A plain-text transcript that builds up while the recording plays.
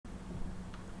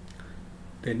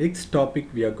The next topic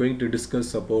we are going to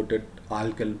discuss about it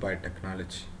algal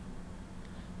biotechnology.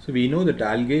 So we know that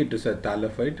algae it is a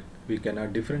thallophyte. We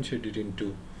cannot differentiate it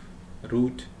into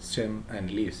root, stem and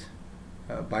leaves.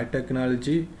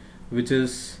 Biotechnology which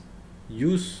is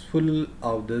useful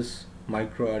of this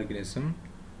microorganism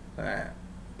uh,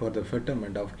 for the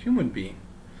betterment of human being.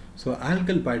 So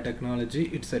algal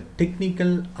biotechnology it's a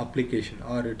technical application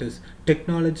or it is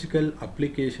technological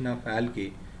application of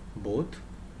algae, both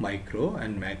micro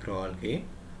and macroalgae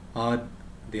or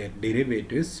their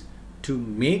derivatives, to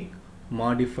make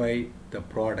modify the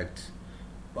products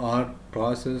or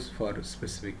process for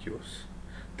specific use.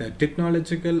 The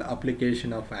technological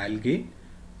application of algae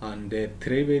and their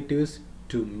derivatives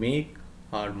to make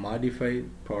or modify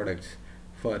products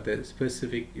for the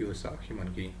specific use of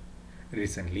human being.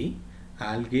 Recently,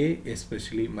 algae,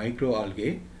 especially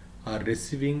microalgae, are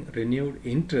receiving renewed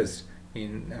interest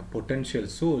in a potential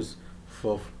source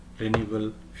for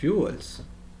renewable fuels.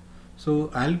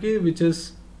 So, algae which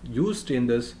is used in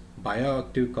this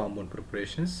bioactive compound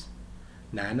preparations,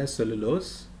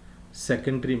 nanocellulose,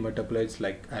 secondary metabolites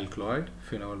like alkaloid,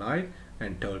 phenolide,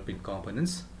 and terpene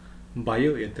components,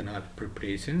 bioethanol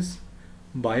preparations,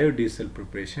 biodiesel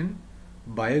preparation,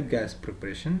 biogas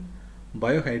preparation,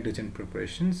 biohydrogen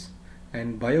preparations,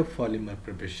 and biopolymer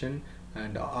preparation,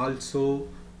 and also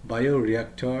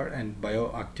bioreactor and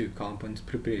bioactive compounds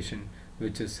preparation,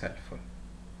 which is helpful.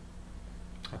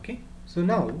 Okay, so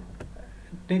now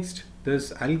next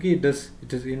this algae does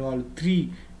it is involve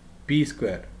three b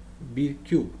square b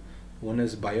cube. One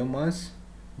is biomass,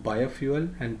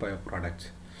 biofuel and bioproducts.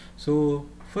 So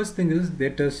first thing is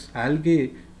that is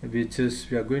algae which is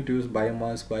we are going to use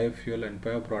biomass, biofuel and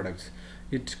bioproducts.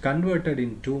 It's converted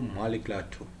into molecular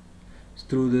too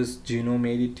through this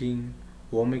genome editing,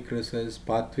 omic research,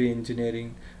 pathway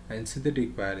engineering and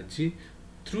synthetic biology.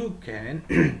 Through can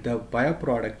the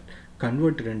bioproduct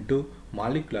converted into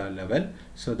molecular level.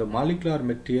 So the molecular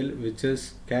material which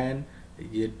is can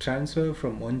transfer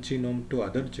from one genome to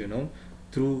other genome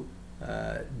through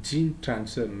gene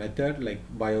transfer method like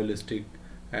biolistic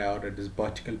or it is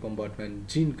particle compartment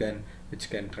gene can which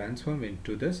can transform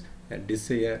into this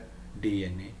desired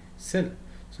DNA cell.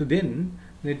 So then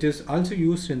it is also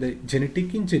used in the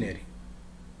genetic engineering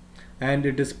and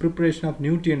it is preparation of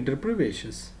nutrient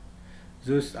deprivations.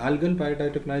 So algal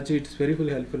biotechnology it is very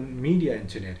helpful in media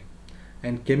engineering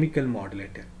and chemical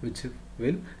modulator which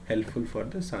will helpful for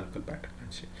this algal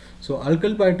biotechnology. So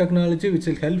algal biotechnology which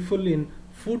is helpful in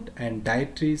food and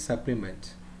dietary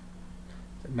supplements.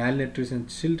 Malnutrition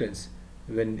children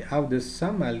when have this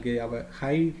some algae have a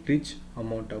high rich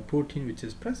amount of protein which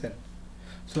is present.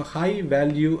 So high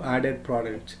value added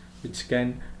products which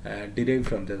can derive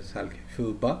from this algae.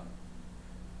 Fuba,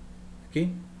 okay,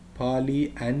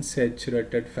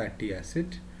 polyunsaturated fatty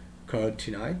acid,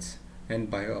 carotenoids and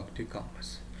bioactive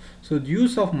compounds. So the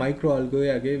use of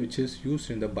microalgae which is used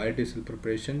in the biodiesel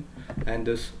preparation and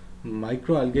this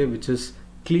microalgae which is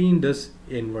clean this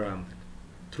environment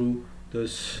through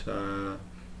this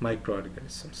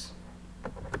microorganisms.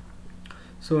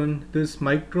 So in this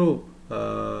micro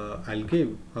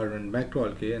algae or in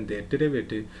macroalgae and their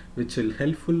derivative which will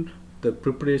helpful the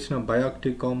preparation of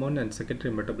bioactive compound and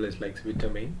secondary metabolites like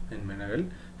vitamin and mineral,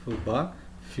 FUBA,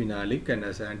 phenolic and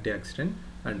as antioxidant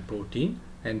and protein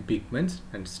and pigments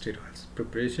and steroids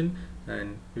preparation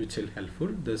and which will helpful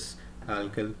this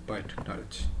algal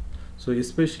biotechnology. So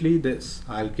especially this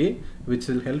algae which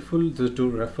is helpful to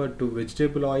refer to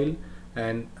vegetable oil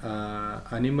and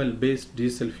animal based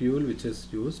diesel fuel which is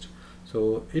used.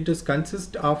 So it is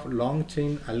consist of long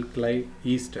chain alkali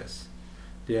esters.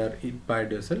 They are in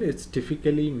biodiesel. It's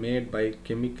typically made by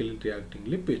chemical reacting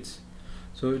lipids.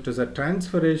 So it is a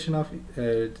transformation of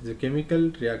the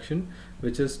chemical reaction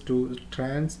which is to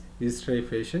trans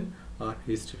esterification or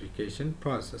esterification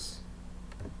process.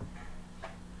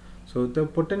 So the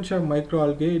potential of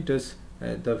microalgae it is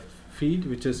the feed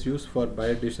which is used for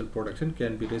biodiesel production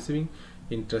can be receiving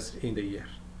interest in the air.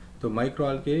 So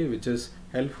microalgae which is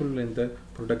helpful in the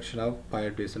production of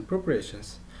biodiesel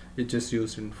preparations. It is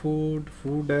used in food,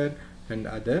 fooder and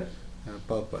other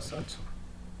purpose also.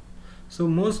 So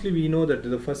mostly we know that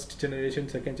the first generation,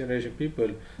 second generation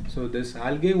people, so this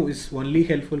algae is only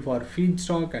helpful for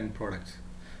feedstock and products.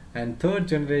 And third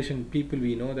generation people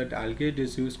we know that algae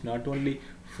is used not only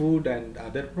food and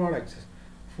other products,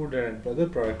 food and other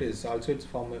product is also it's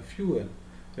from a fuel.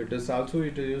 It is also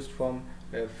it is used from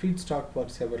a feedstock for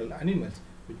several animals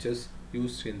which is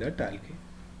used in that algae.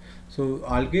 So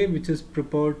algae which is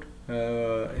prepared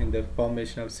in the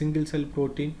formation of single cell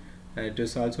protein, it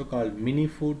is also called mini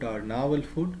food or novel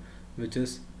food which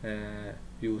is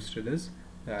used as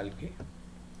algae.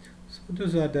 So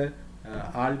those are the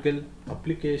algal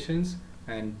applications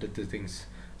and the things.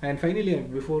 And finally,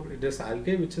 before this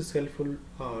algae, which is helpful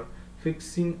for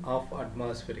fixing of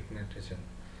atmospheric nitrogen.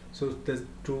 So the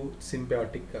true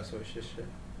symbiotic association.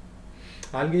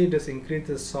 Algae does increase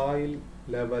the soil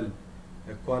level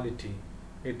quality.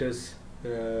 It is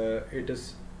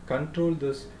control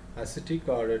this acidic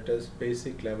or it is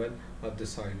basic level of the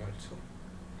soil also.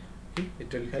 Okay?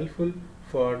 It will helpful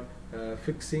for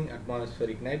fixing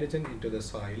atmospheric nitrogen into the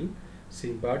soil.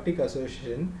 Symbiotic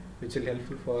association, which will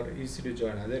helpful for easy to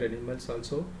join other animals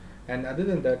also. And other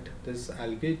than that, this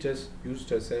algae just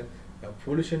used as a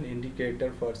pollution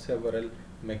indicator for several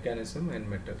mechanism and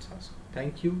metals also.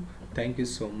 Thank you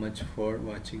so much for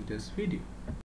watching this video.